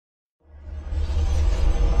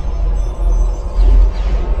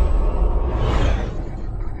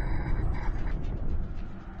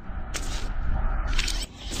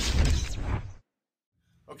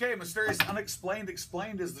Okay, Mysterious Unexplained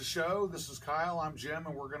Explained is the show. This is Kyle, I'm Jim,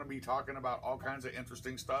 and we're going to be talking about all kinds of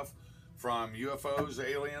interesting stuff from UFOs,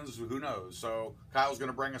 aliens, who knows. So Kyle's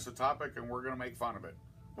going to bring us a topic and we're going to make fun of it.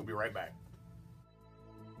 We'll be right back.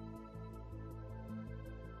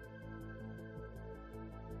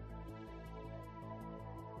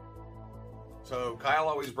 So Kyle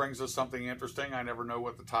always brings us something interesting. I never know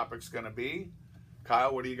what the topic's going to be.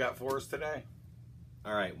 Kyle, what do you got for us today?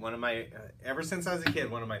 All right, one of my ever since I was a kid,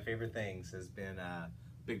 one of my favorite things has been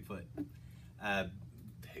Bigfoot.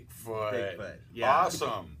 Bigfoot. Yeah.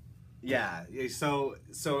 Awesome. Yeah. So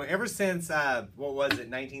ever since what was it,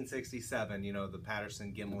 1967? You know, the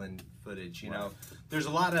Patterson-Gimlin footage. You know, there's a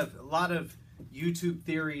lot of YouTube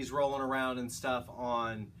theories rolling around and stuff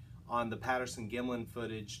on the Patterson-Gimlin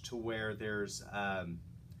footage to where there's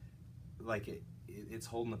like it's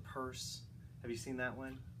holding a purse. Have you seen that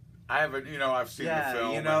one? I haven't, I've seen the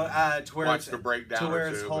film. You know, to where watched the breakdown to where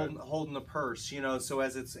it's holding a purse. You know, so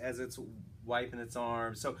as it's wiping its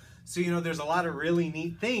arms. So you know, there's a lot of really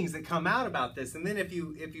neat things that come out about this. And then if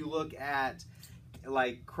you look at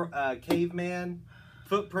like caveman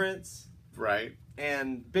footprints, right,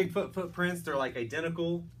 and Bigfoot footprints, they're like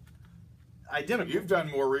identical. You've done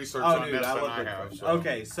more research on this than I have. So.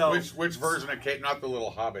 Okay, so which version of cave? Not the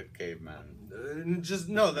little Hobbit caveman. Just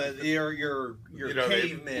no, your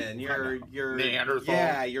cavemen, your Neanderthal.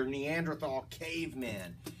 Yeah, your Neanderthal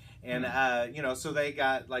cavemen, and you know, so they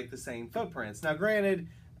got like the same footprints. Now, granted,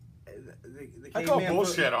 the I call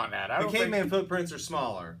bullshit on that. The caveman footprints are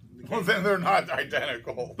smaller. Well, then they're not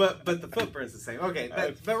identical. But the footprint's the same. Okay,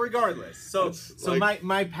 but regardless, so like,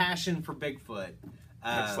 my passion for Bigfoot.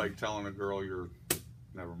 It's like telling a girl you're.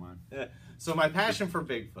 Never mind. So my passion for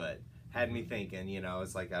Bigfoot had me thinking, you know,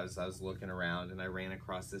 it's like I was looking around and I ran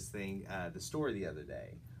across this thing, the story the other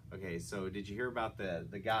day. Okay, so did you hear about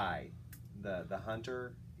the guy, the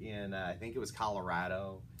hunter in, I think it was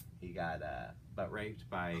Colorado? He got butt raped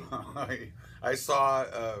by... I saw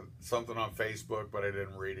something on Facebook, but I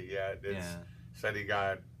didn't read it yet. It said he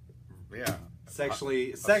got,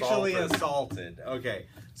 sexually assaulted. Okay,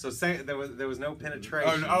 so there was no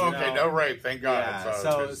penetration. Okay, no rape, thank God. Yeah,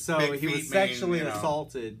 so he was sexually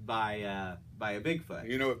assaulted by a Bigfoot.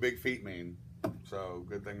 You know what big feet mean, so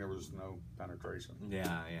good thing there was no penetration. Yeah,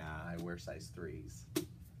 I wear size 3s.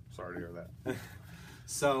 Sorry to hear that.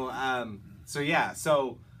 So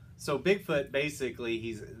Bigfoot,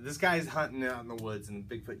 basically, this guy's hunting out in the woods, and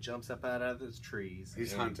Bigfoot jumps up out of those trees.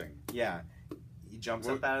 He's hunting. Yeah, he jumps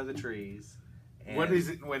up out of the trees. And what is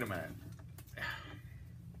it? Wait a minute.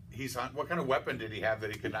 What kind of weapon did he have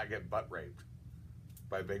that he could not get butt raped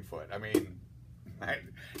by Bigfoot? I mean,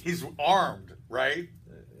 he's armed, right?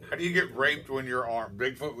 How do you get raped when you're armed?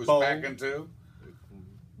 Bigfoot was packing too?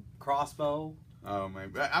 Crossbow. Oh,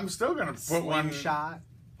 maybe. I'm still going to put one shot.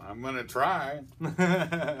 I'm going to try.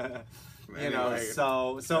 You know,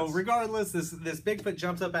 so regardless, this Bigfoot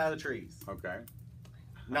jumps up out of the trees. Okay.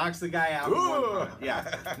 Knocks the guy out in one punch. Yeah,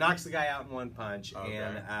 knocks the guy out in one punch. Okay.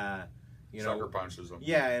 And, you know, sucker punches him.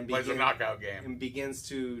 Yeah, and plays a knockout game. And begins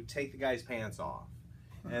to take the guy's pants off.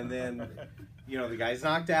 And then, you know, the guy's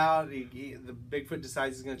knocked out. The Bigfoot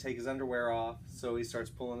decides he's going to take his underwear off. So he starts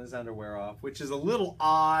pulling his underwear off, which is a little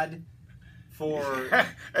odd for...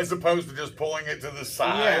 As opposed to just pulling it to the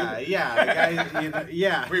side. Yeah. The guy, you know,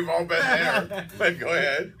 yeah. We've all been there. But go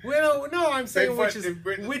ahead. Well, no, I'm saying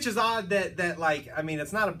which is odd that like, I mean,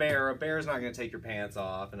 it's not a bear. A bear's not going to take your pants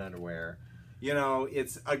off in underwear. You know,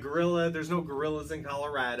 it's a gorilla. There's no gorillas in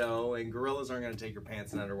Colorado, and gorillas aren't going to take your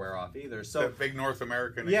pants and underwear off either. So that big North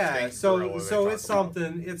American gorilla. So it's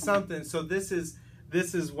something. It's something. So this is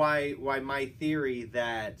why my theory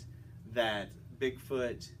that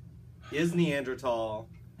Bigfoot is Neanderthal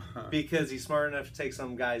because he's smart enough to take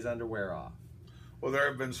some guy's underwear off. Well, there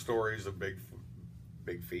have been stories of big feet.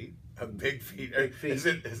 Big feet.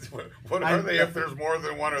 What are they? If there's more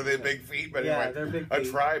than one, are they big feet? But anyway, they're big feet. A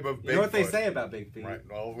tribe of Bigfoot. You know what they say about big feet? Right.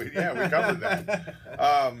 Well, we covered that.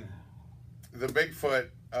 The Bigfoot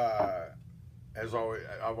I've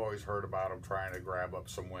always heard about him trying to grab up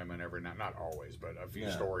some women every night. Not always, but a few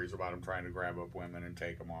stories about him trying to grab up women and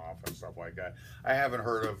take them off and stuff like that. I haven't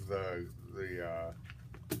heard of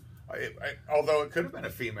although it could have been a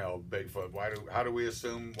female Bigfoot. Why do we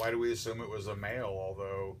assume it was a male?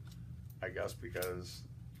 Although I guess because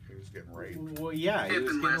he was getting raped. Well, yeah, he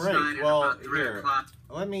was getting raped. Well, here,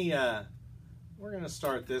 let me. We're gonna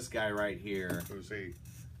start this guy right here. Who's he?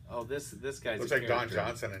 Oh, this guy's looks like Don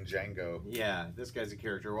Johnson and Django. Yeah, this guy's a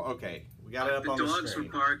character. Well, okay, we got it up on the screen. The dogs were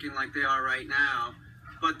barking like they are right now.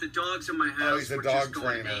 but the dogs in my house were just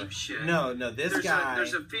going ape shit. No, this guy.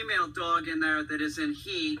 There's a female dog in there that is in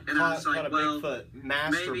heat, and I was like, well,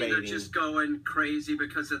 maybe they're just going crazy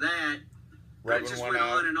because of that. But it just went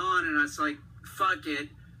on, and I was like, fuck it.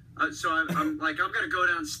 So I'm like, I'm going to go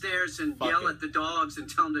downstairs and yell at the dogs and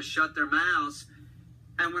tell them to shut their mouths.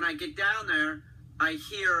 And when I get down there, I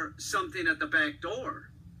hear something at the back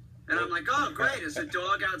door. And I'm like, oh, great. Is a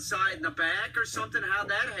dog outside in the back or something? How'd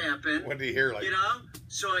that happen? When do you hear, like... You know?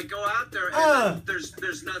 So I go out there, and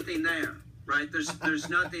there's nothing there, right? There's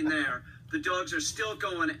nothing there. The dogs are still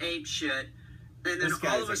going ape shit. And then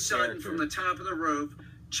all of a sudden, from the top of the roof,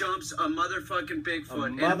 jumps a motherfucking Bigfoot. A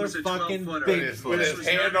motherfucking Bigfoot. With his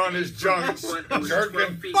hand on his junks.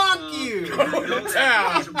 Jerking. Fuck you! Go to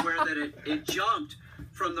town! Where that it jumped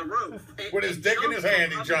from the roof. With his dick in his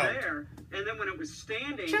hand, he jumped. There, and then when it was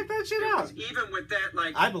standing, check that shit out. Even with that,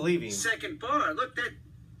 like, I believe him. Second bar. Look,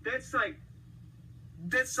 that's like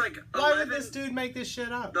 11. Why would this dude make this shit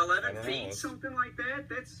up? 11 feet, something like that.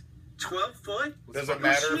 That's 12 foot. Doesn't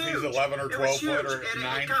matter if he's 11 or 12 foot or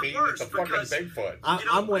 9 feet. It's a fucking Bigfoot.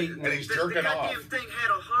 I'm waiting. And he's jerking off. The goddamn thing had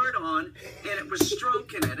a heart on, and it was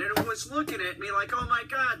stroking it, and it was looking at me like, oh my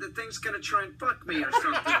God, the thing's going to try and fuck me or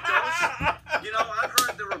something. You know, I've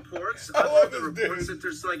heard the reports. That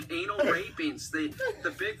there's like anal rapings. The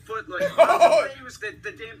Bigfoot, like,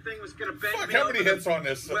 the damn thing was going to bend me how over many hits on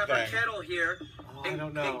this thing? a kettle here and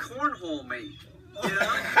cornhole me. You know,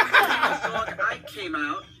 the dog Ike came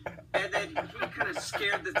out, and then he kind of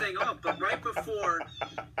scared the thing off. But right before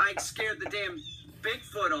Ike scared the damn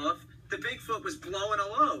Bigfoot off, the Bigfoot was blowing a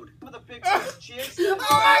load. The Bigfoot's jigs. Oh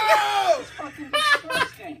my God! It's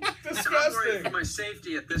fucking disgusting. I'm worried for my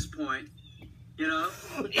safety at this point. You know,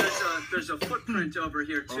 there's a footprint over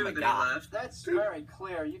here too that he left. That's very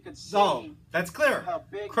clear. You could see. Oh, that's clear. How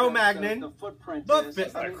big Cro-Magnon. The footprint That's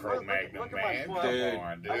is. not a Cro-Magnon, man. Come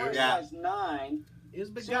on, dude. I wear size 9. He's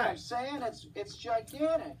a big See guy. what I'm saying? It's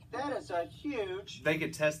gigantic. That is a huge. They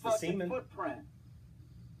could test the semen. Footprint.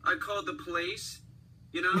 I called the police.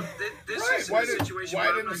 You know, this right. is a situation.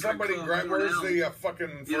 Why didn't somebody grab? Where's the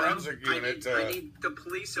fucking forensic unit? I need the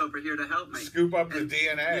police over here to help me. Scoop up the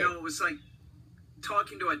DNA. You know, it was like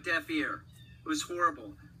talking to a deaf ear. It was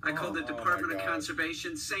horrible. I called the Department of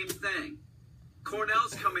Conservation. Same thing.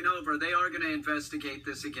 Cornell's coming over. They are going to investigate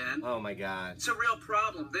this again. Oh my God! It's a real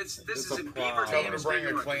problem. This is in Beaver Tell them Dams, to bring New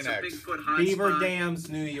a York. It's a Kleenex. Bigfoot hotspot. Beaver Dams,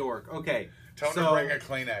 New York. Okay. Tell them to bring a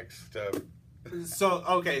Kleenex.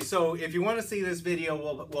 So if you want to see this video,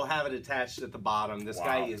 we'll have it attached at the bottom. This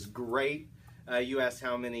guy is great. You asked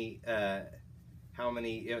how many?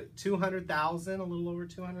 200,000, a little over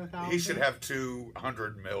 200,000. He should have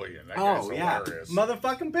 200 million. That guy's hilarious.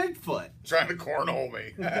 Motherfucking Bigfoot trying to cornhole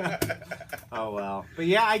me. Oh well, but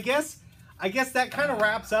yeah, I guess that kind of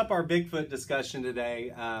wraps up our Bigfoot discussion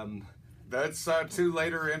today. That's 2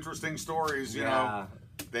 later interesting stories. You know,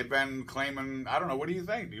 they've been claiming. I don't know. What do you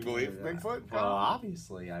think? Do you believe Bigfoot? Well,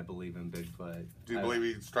 obviously, I believe in Bigfoot. Do you believe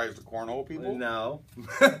he tries to cornhole people? No.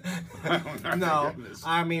 Oh, no.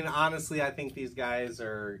 I mean, honestly, I think these guys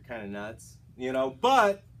are kind of nuts. You know,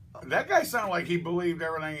 but that guy sounded like he believed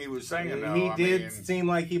everything he was saying. Though. He did seem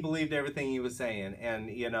like he believed everything he was saying, and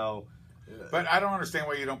you know. But I don't understand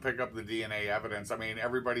why you don't pick up the DNA evidence. I mean,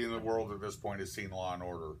 everybody in the world at this point has seen Law and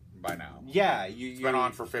Order by now. Yeah, it's been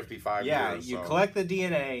on for 55 years. Yeah, you collect the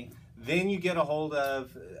DNA, then you get a hold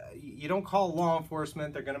of. You don't call law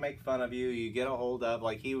enforcement; they're going to make fun of you. You get a hold of,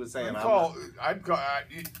 like he was saying. I'd call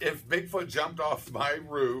if Bigfoot jumped off my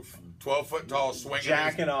roof, 12 foot tall,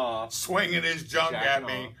 swinging his junk at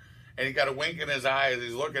me, and he got a wink in his eye as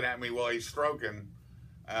he's looking at me while he's stroking.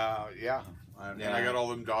 And I got all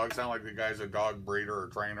them dogs. Sound like the guy's a dog breeder or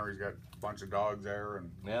trainer. He's got a bunch of dogs there,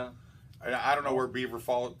 and I don't know where Beaver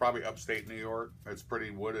Falls. Probably upstate New York. It's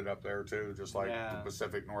pretty wooded up there too, just like the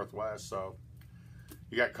Pacific Northwest. So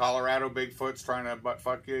you got Colorado Bigfoots trying to butt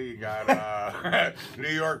fuck you. You got New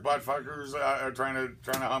York butt fuckers trying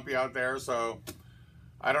to hump you out there. So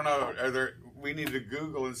I don't know. We need to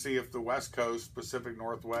Google and see if the West Coast, Pacific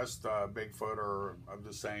Northwest Bigfoot are of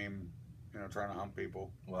the same. You know, trying to hump people.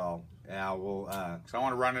 Well, yeah, we'll... So I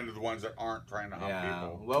want to run into the ones that aren't trying to hump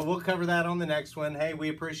people. Well, we'll cover that on the next one. Hey, we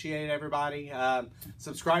appreciate everybody.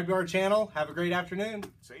 Subscribe to our channel. Have a great afternoon.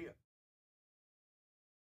 See ya.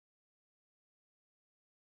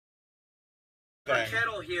 A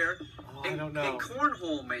kettle here and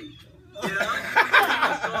cornhole me. You know?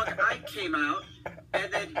 The dog Ike came out,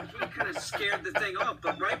 and then he kind of scared the thing off.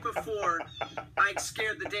 But right before Ike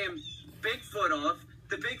scared the damn Bigfoot off,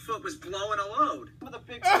 the Bigfoot was blowing a load. The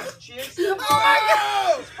Bigfoot's jigs. Oh my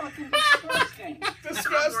God! It's fucking disgusting.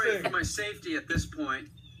 Disgusting. I'm worried for my safety at this point.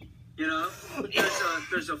 You know,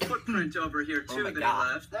 there's a footprint over here too that he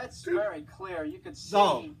left. That's very clear. You could see.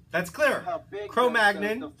 Oh, that's clear. How big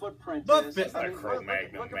Cro-Magnon. the footprint Look, is. It's I not mean,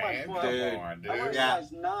 Cro-Magnon, look man. at my foot. Come on, dude. I wear Yeah.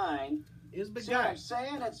 size 9. He's a big See what guy. I'm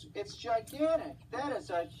saying? It's gigantic. That is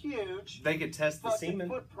a huge They could test the fucking semen.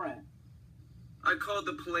 footprint. I called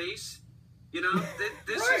the police. You know,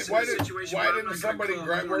 this Right, is why a did- situation why where I'm didn't not somebody gonna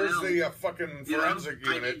grab? call Where's anyone the else. fucking You know, forensic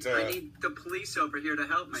unit I to need the police over here to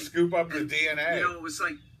help me. scoop up the And, DNA? You know, it was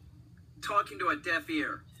like talking to a deaf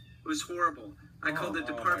ear. It was horrible. I called the oh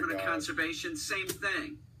Department my of God. Conservation, same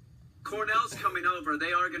thing. Cornell's coming over.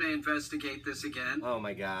 They are going to investigate this again. Oh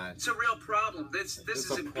my God. It's a real problem. This It's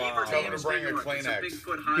is a in Beaver problem. Tell them Dams, to bring New a York. It's a Kleenex.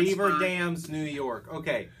 Bigfoot hotspot. Beaver Dams, New York.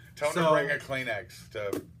 Okay. Tell them to bring a Kleenex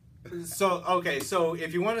to. So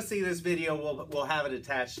if you want to see this video, we'll have it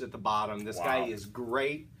attached at the bottom. This guy is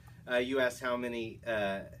great. You asked how many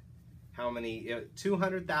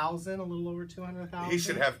 200,000, a little over 200,000. He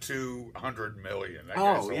should have 200 million. That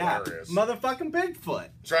guy's hilarious. Motherfucking Bigfoot.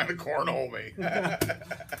 Trying to cornhole me.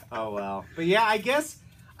 Oh well, but yeah, I guess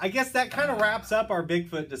that kind of wraps up our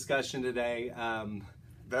Bigfoot discussion today.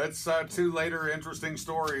 That's two later interesting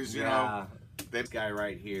stories. You know, this guy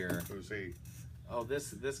right here. Who's he? Oh,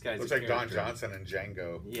 this guy's Looks a like Don character. Johnson and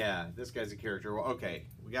Django. Yeah, this guy's a character. Well, okay,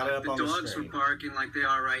 we got it up The on the dogs were screen. barking like they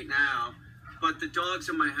are right now, but the dogs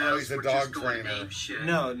in my house he's a were dog just going trainer. ape shit.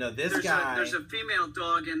 No, this guy. There's a female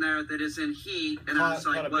dog in there that is in heat, and I was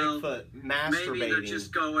caught like, a well, Bigfoot maybe they're masturbating.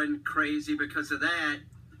 just going crazy because of that.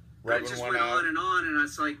 But it Rubbing just one went out. on, and I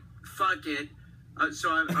was like, fuck it.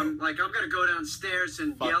 So I'm like, I'm going to go downstairs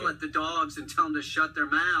and yell at the dogs and tell them to shut their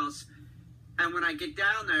mouths. And when I get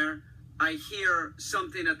down there, I hear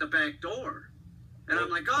something at the back door. And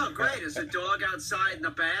I'm like, oh, great. Is a dog outside in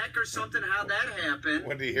the back or something? How'd that happen?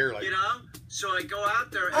 When do you hear like? You know? So I go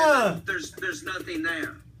out there, and there's nothing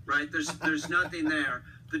there, right? There's nothing there.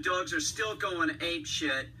 The dogs are still going ape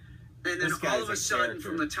shit. And then This guy's all of a a sudden, character.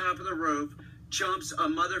 from the top of the roof, jumps a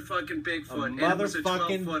motherfucking Bigfoot. A and it was a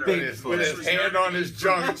motherfucking 12-footer. Bigfoot. With his hand on his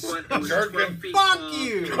junks, jerking. Fuck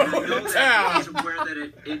you! Go to town. Where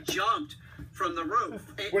that it jumped from the roof.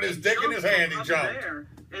 With his dick in his hand, he jumped jumped. from there,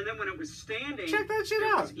 and then when it was standing, Check that shit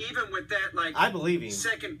it out. was even with that, like, I believe him.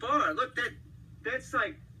 second bar. Look, that's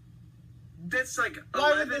like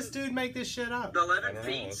Why 11, would this dude make this shit up? 11 I don't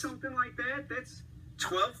feet, know. something like that. That's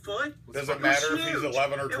 12 foot. Does It it was matter if he's huge.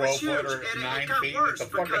 11 or It 12 was foot huge, or and it 9 got feet? worse It's a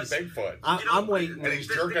fucking because, Bigfoot. I'm waiting. And he's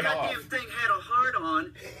the jerking goddamn off. thing had a heart on,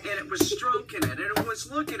 and it was stroking it, and it was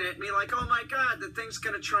looking at me like, oh my God, the thing's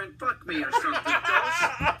going to try and fuck me or something.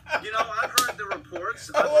 You know, I've heard the reports.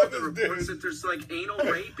 I I've love heard the this reports dude. that there's like anal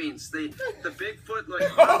rapings. The Bigfoot,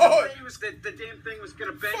 like, Oh. the damn thing was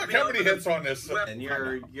going to bang Fuck, me how over many the- hits on this? And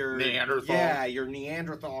you're Neanderthal. Yeah, you're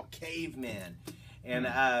Neanderthal cavemen. And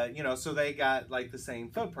so they got like the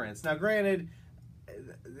same footprints. Now, granted,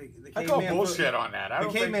 the I call caveman bullshit on that. I the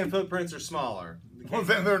don't caveman think. footprints are smaller. Well,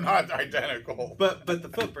 then they're not identical. But the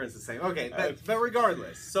footprint's the same. Okay, but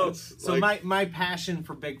regardless. So It's like, my passion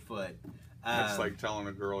for Bigfoot. It's like telling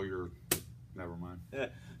a girl you're. Never mind.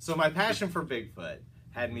 So my passion for Bigfoot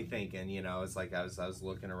had me thinking. It's like I was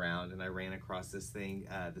looking around and I ran across this thing,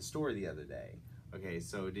 the story the other day. Okay,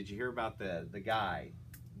 so did you hear about the guy,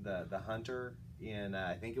 the hunter in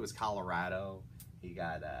I think it was Colorado? He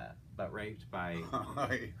got butt raped by.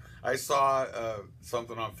 I saw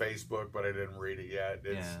something on Facebook, but I didn't read it yet.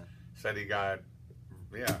 It said he got,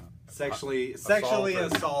 sexually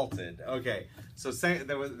assaulted. Okay, so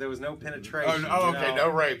there was no penetration. Okay, no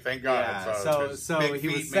rape, thank God. Yeah, so big he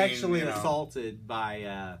was feet sexually mean, assaulted by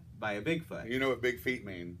a Bigfoot. You know what big feet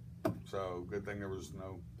mean, so good thing there was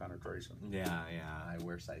no penetration. Yeah, I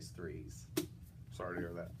wear size 3s. Sorry to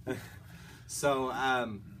hear that.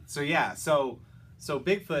 So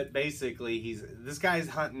Bigfoot basically this guy's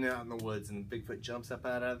hunting out in the woods and Bigfoot jumps up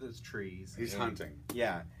out of the trees. He's hunting.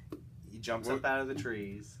 Yeah, he jumps up out of the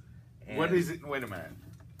trees. And What is it? Wait a minute.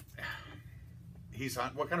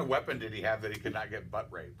 What kind of weapon did he have that he could not get butt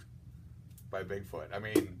raped by Bigfoot? I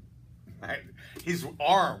mean, he's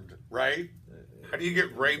armed, right? How do you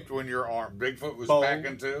get raped when you're armed? Bigfoot was Bow.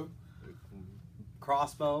 packing too.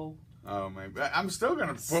 crossbow, Oh man, I'm still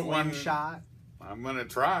gonna put one. slingshot. I'm gonna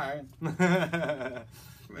try.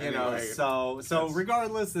 Anyway, So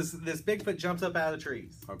regardless, this Bigfoot jumps up out of the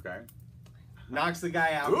trees, Okay. knocks the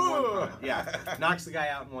guy out in Ooh. one punch. Yeah, knocks the guy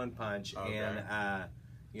out in one punch, Okay. and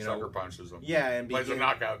Sucker punches him. yeah, and Plays a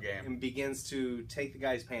knockout game. and begins to take the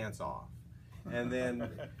guy's pants off, and then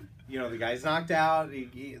the guy's knocked out. The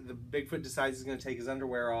Bigfoot decides he's going to take his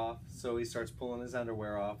underwear off, so he starts pulling his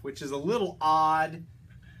underwear off, which is a little odd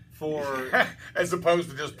for as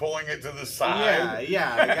opposed to just pulling it to the side.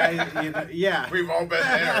 Yeah, the guy, you know, yeah. We've all been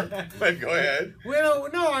there. But go ahead. Well,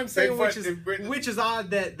 no, I'm saying Bigfoot, which is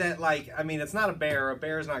odd that like, I mean, it's not a bear. A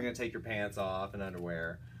bear's not going to take your pants off and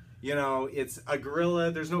underwear. You know, it's a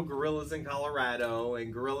gorilla. There's no gorillas in Colorado,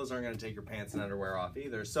 and gorillas aren't going to take your pants and underwear off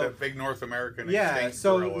either. So the big North American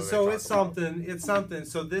so gorilla it's something. About. It's something.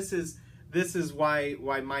 So this is why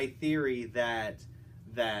my theory that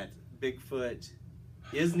Bigfoot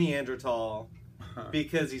is Neanderthal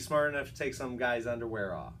because he's smart enough to take some guy's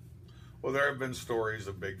underwear off. Well, there have been stories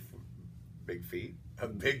of big feet.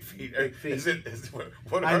 Big feet.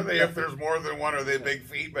 What are they? If there's more than one, are they big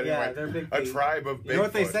feet? But yeah, anyway, they're big feet. A tribe of Bigfoot. You know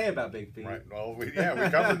what they say about big feet? Right. Well, we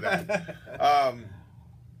covered that.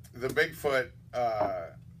 The Bigfoot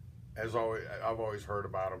has always. I've always heard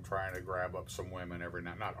about him trying to grab up some women every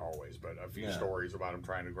night. Not always, but a few stories about him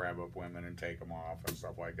trying to grab up women and take them off and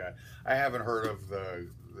stuff like that. I haven't heard of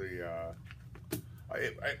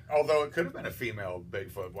although it could have been a female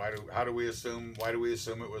Bigfoot. Why do we assume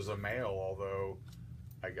it was a male? Although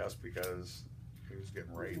I guess because he was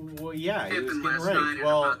getting raped. Well, yeah, he was getting raped.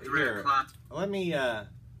 Well, here, let me.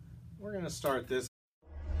 We're gonna start this.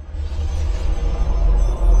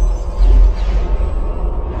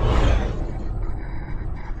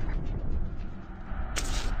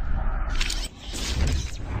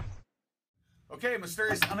 Okay,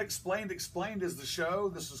 Mysterious Unexplained Explained is the show.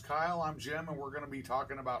 This is Kyle, I'm Jim, and we're going to be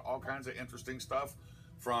talking about all kinds of interesting stuff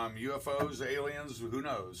from UFOs, aliens, who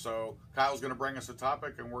knows. So Kyle's going to bring us a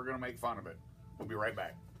topic, and we're going to make fun of it. We'll be right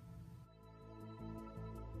back.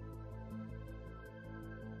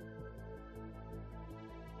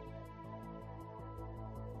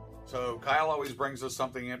 So Kyle always brings us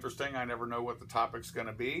something interesting. I never know what the topic's going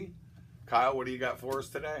to be. Kyle, what do you got for us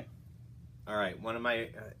today? All right, one of my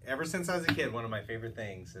ever since I was a kid, one of my favorite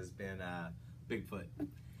things has been Bigfoot.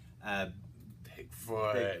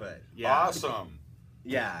 Bigfoot, yeah, awesome.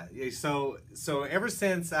 Yeah, so ever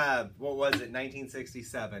since what was it,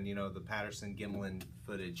 1967? You know, the Patterson-Gimlin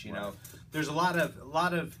footage. You know, there's a lot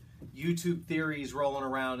of YouTube theories rolling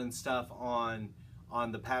around and stuff on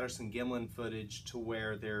the Patterson-Gimlin footage to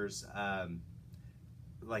where there's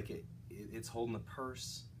like it's holding a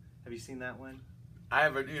purse. Have you seen that one? I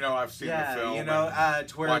haven't, I've seen the film. You know,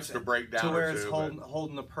 to where watched the breakdown to where it's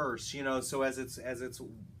holding the purse. You know, so as it's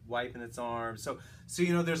wiping its arms. So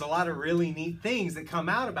there's a lot of really neat things that come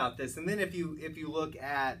out about this. And then if you look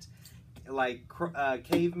at like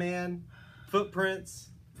caveman footprints,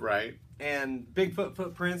 right, and Bigfoot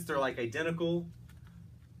footprints, they're like identical.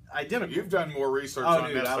 You've done more research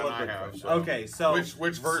on this than I have. So. Okay, so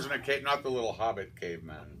which version of cave? Not the little Hobbit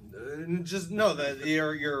caveman. Just no,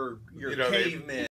 your cavemen.